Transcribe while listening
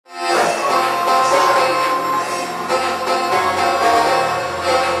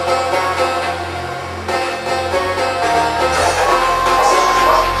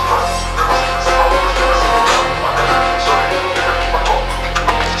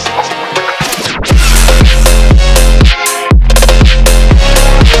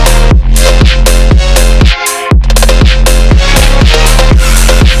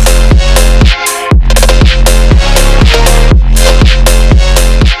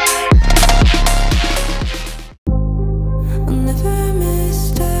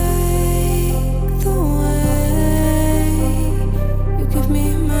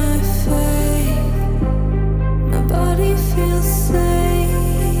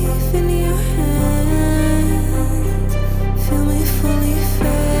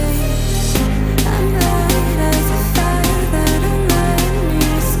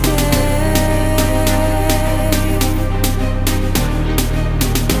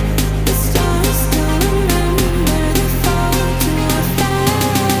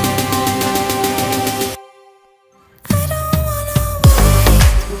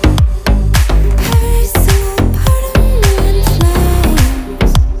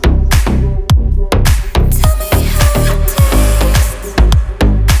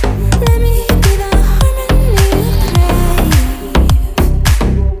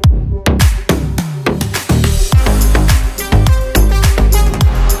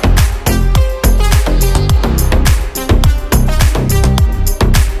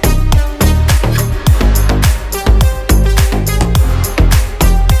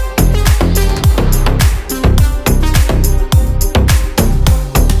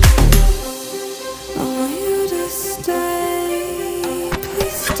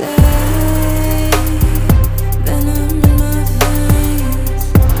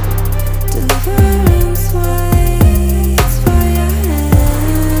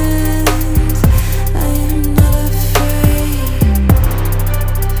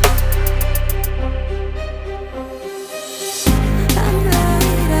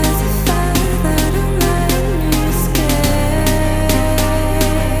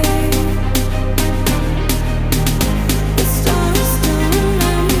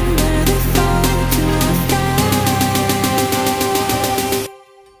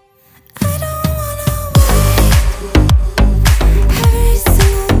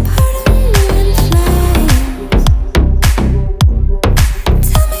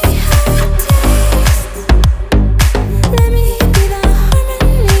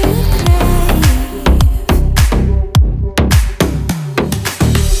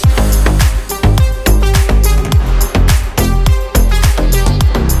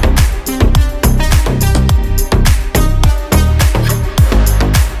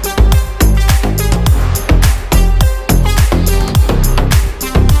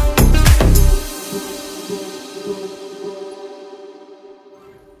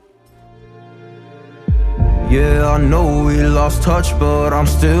Yeah, I know we lost touch, but I'm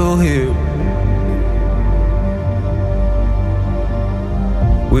still here.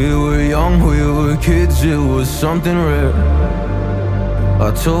 We were young, we were kids, it was something rare.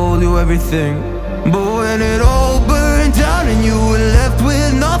 I told you everything, but when it all burned down and you were left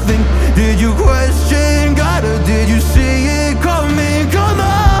with nothing, did you question God or did you see it coming? Come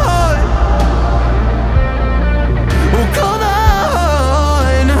on, oh come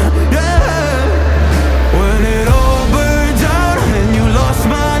on, yeah. When it all burned down and you lost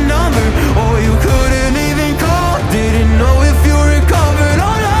my number, or you couldn't even call, didn't know if you recovered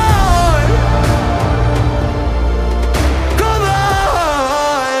or not.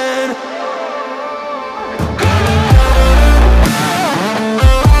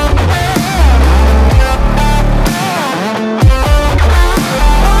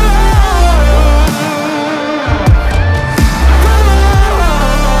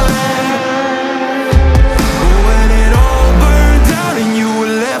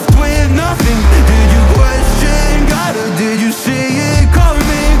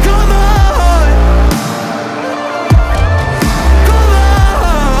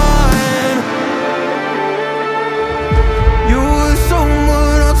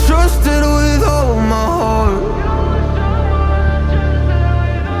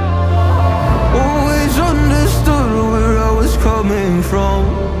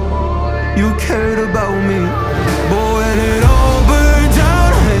 You cared about me, but when it all burned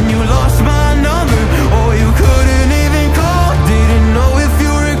down and you lost my number, or you couldn't even call, didn't know if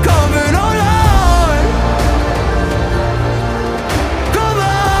you recovered or not. Come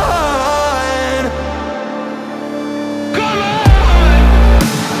on, come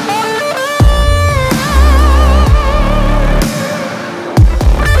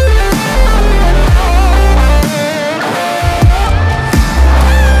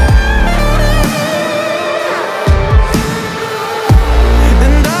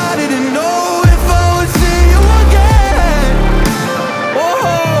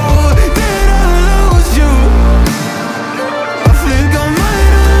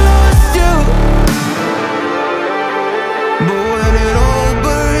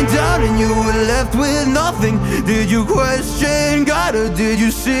Did you question God or did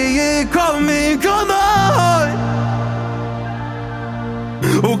you see it coming? Come on,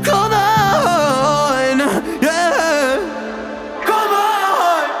 oh come on, yeah, come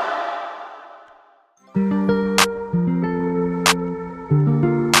on.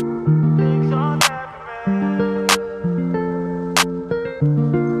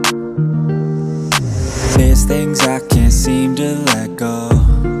 There's things I can't seem to let go.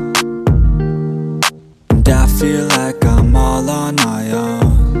 I feel like I'm all on my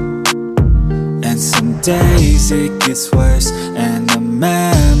own, and some days it gets worse and the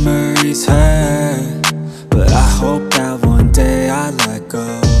memories hurt, but I hope that one day I let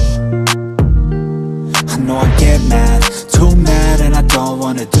go. I know I get mad, too mad, and I don't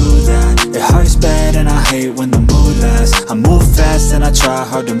wanna do that. It hurts bad and I hate when the mood lasts. I move fast and I try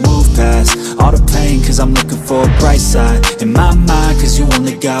hard to move past all the pain, cause I'm looking for a bright side in my mind, cause you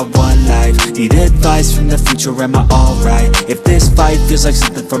only got one life. Need advice from the future, am I alright? If this fight feels like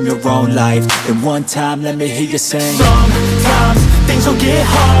something from your own life, then one time let me hear you sing. Sometimes things will get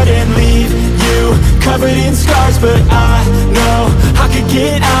hard and leave you covered in scars, but I know I could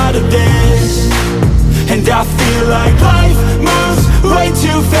get out of this. And I feel like life moves way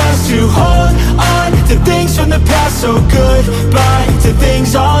too fast to hold on to things from the past. So goodbye to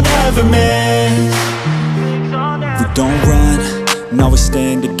things I'll never miss. We don't run, no, we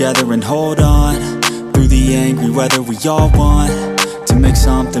stand together and hold on through the angry weather. We all want to make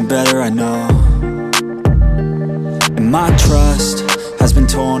something better, I know. And my trust has been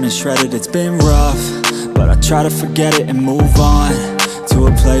torn and shredded, it's been rough, but I try to forget it and move on to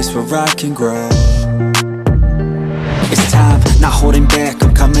a place where I can grow. It's time, not holding back,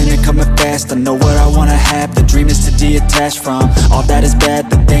 I'm coming and coming fast. I know what I wanna have, the dream is to detach from all that is bad,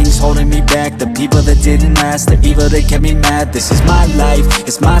 the things holding me back, the people that didn't last, the evil that kept me mad. This is my life,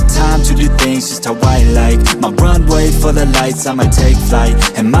 it's my time to do things just how I like. My runway for the lights, I'ma take flight,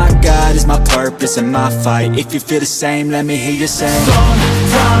 and my God is my purpose and my fight. If you feel the same, let me hear you say.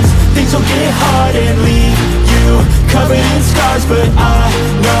 Sometimes things will get hard and leave you covered in scars, but I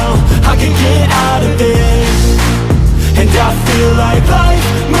know I can get out of this. And I feel like life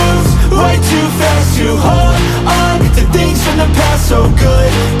moves way too fast to hold on to things from the past. So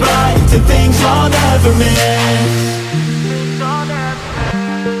goodbye to things I'll never miss.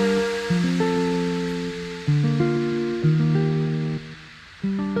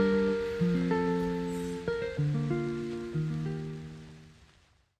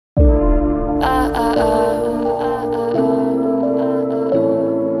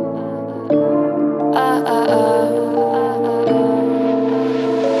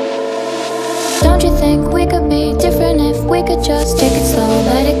 think we could be different if we could just take it slow,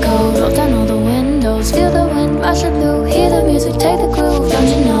 let it go. Roll down all the windows, feel the wind rushing through, hear the music, take the groove. Don't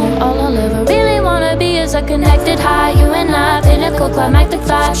you know, all I'll ever really wanna be is a connected high. You and I, pinnacle, climactic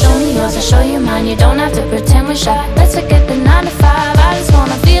vibe. Show me yours, I'll show you mine. You don't have to pretend we're shy. Let's forget the 9 to 5. I just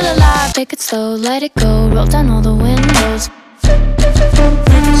wanna feel alive. Take it slow, let it go. Roll down all the windows.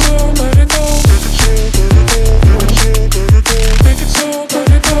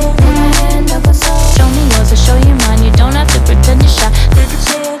 Show me yours, I'll show you mine. You don't have to pretend you're shy. Take it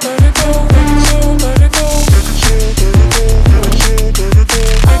slow,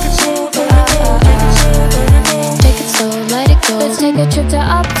 let it go. Let's take a trip to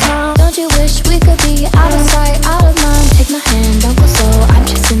uptown. Don't you wish we could be out of sight, out of mind? Take my hand, don't go slow. I'm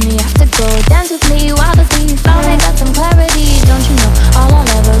chasing the afterglow. Dance with me while the beat finally got some clarity. Don't you know, all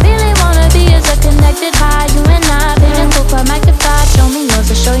I'll ever really wanna be is a connected high. You and I, pinnacle, climactic vibe. Show me yours,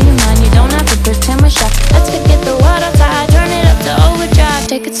 I'll show you mine. You don't have to pretend we're shy. Let's forget the world outside, turn it up to overdrive.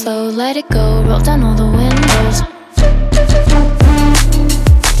 Take it slow, let it go. Roll down all the windows.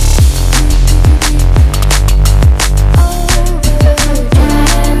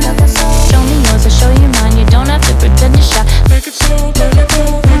 Pretend you're shy. Make it slow, let it go.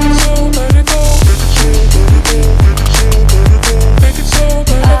 Make it slow, let it go. Make it slow,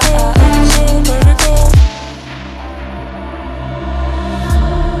 let it go. Make it slow, let it go.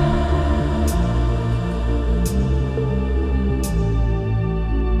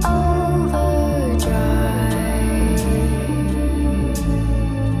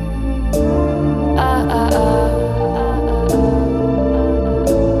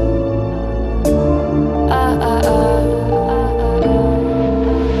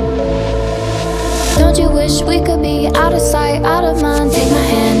 Don't you wish we could be out of sight, out of mind? Take my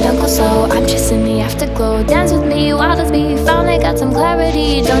hand, don't go slow. I'm chasing the afterglow. Dance with me while the beat finally got some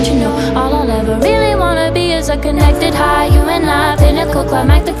clarity. Don't you know, all I'll ever really wanna be is a connected high. You and I, pinnacle,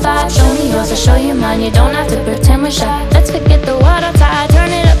 climactic vibe. Show me yours, I'll show you mine. You don't have to pretend we're shy. Let's forget the world outside,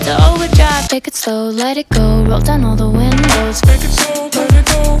 turn it up to overdrive. Take it slow, let it go. Roll down all the windows. Take it slow, let it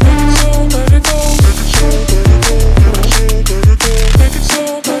go. Take it slow, let it go. Take it slow, let it go. Take it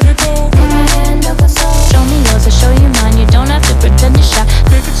slow, let it go. Take my hand, don't go slow. Show me yours, I'll show you mine. You don't have to pretend you're shy.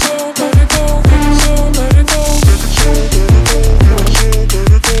 Take it slow, let it go. Take it slow, let it go. Take it slow, let it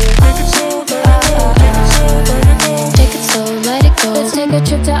go. Take it slow, let it go. Take it slow, let it go. Let's take a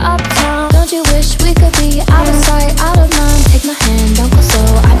trip to uptown. Don't you wish we could be out of sight, out of mind? Take my hand, don't go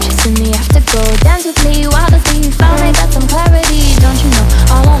slow. I'm chasing the afterglow. Dance with me while the beat finally got some clarity. Don't you know,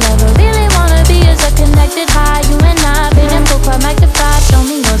 all I'll ever really wanna be is a connected high. You and I, pinnacle, climactic vibe. Show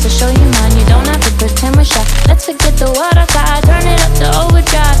me yours, I'll show you mine. You don't have to pretend we're shy. Let's forget the world outside, turn it up to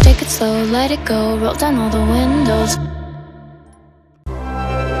overdrive. Take it slow, let it go. Roll down all the windows.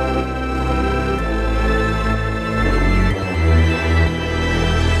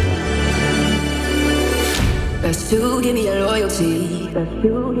 Best to give me your loyalty. Best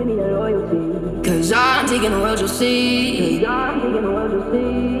to give me your loyalty. Cause I'm taking the world, you'll see. Cause I'm taking the world, you'll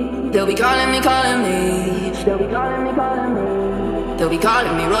see. They'll be calling me, calling me. They'll be calling me, calling me. They'll be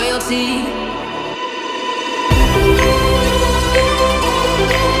calling me royalty.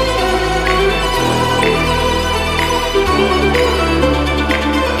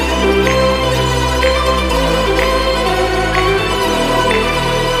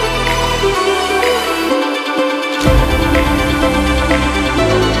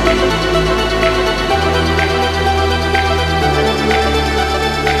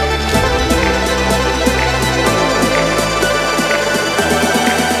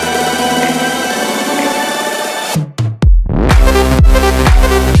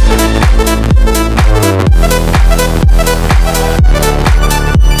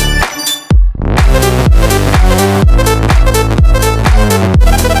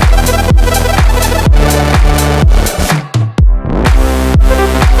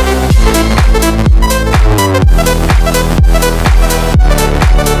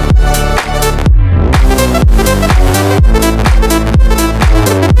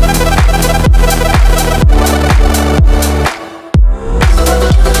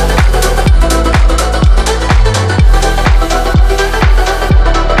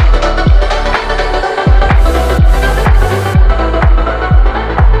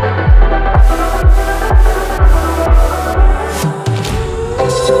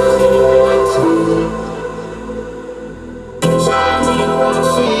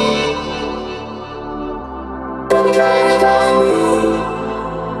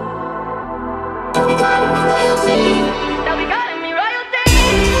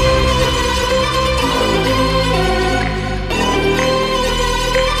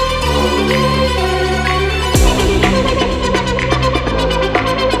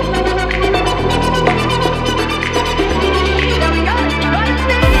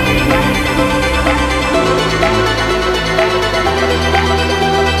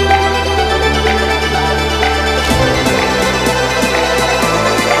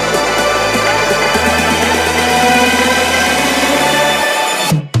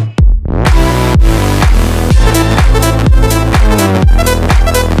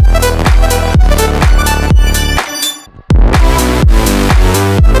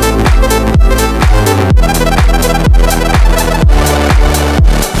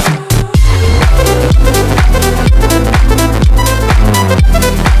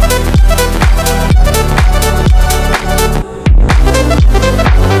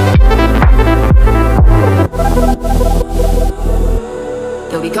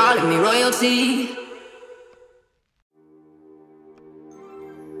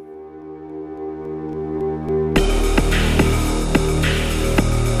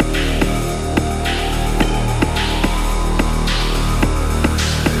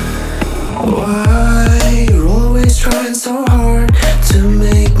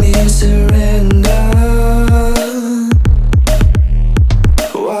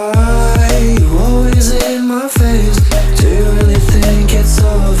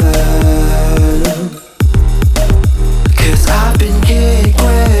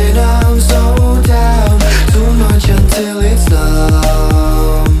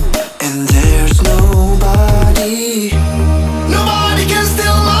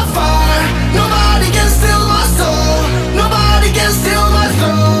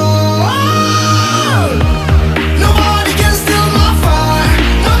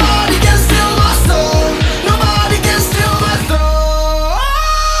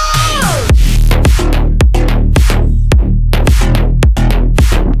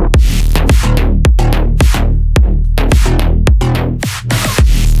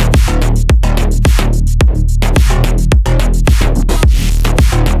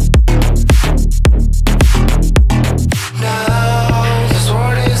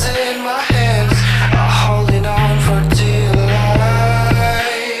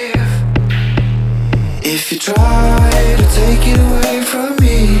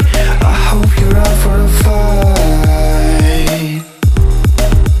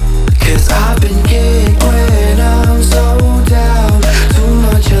 'cause I've been giving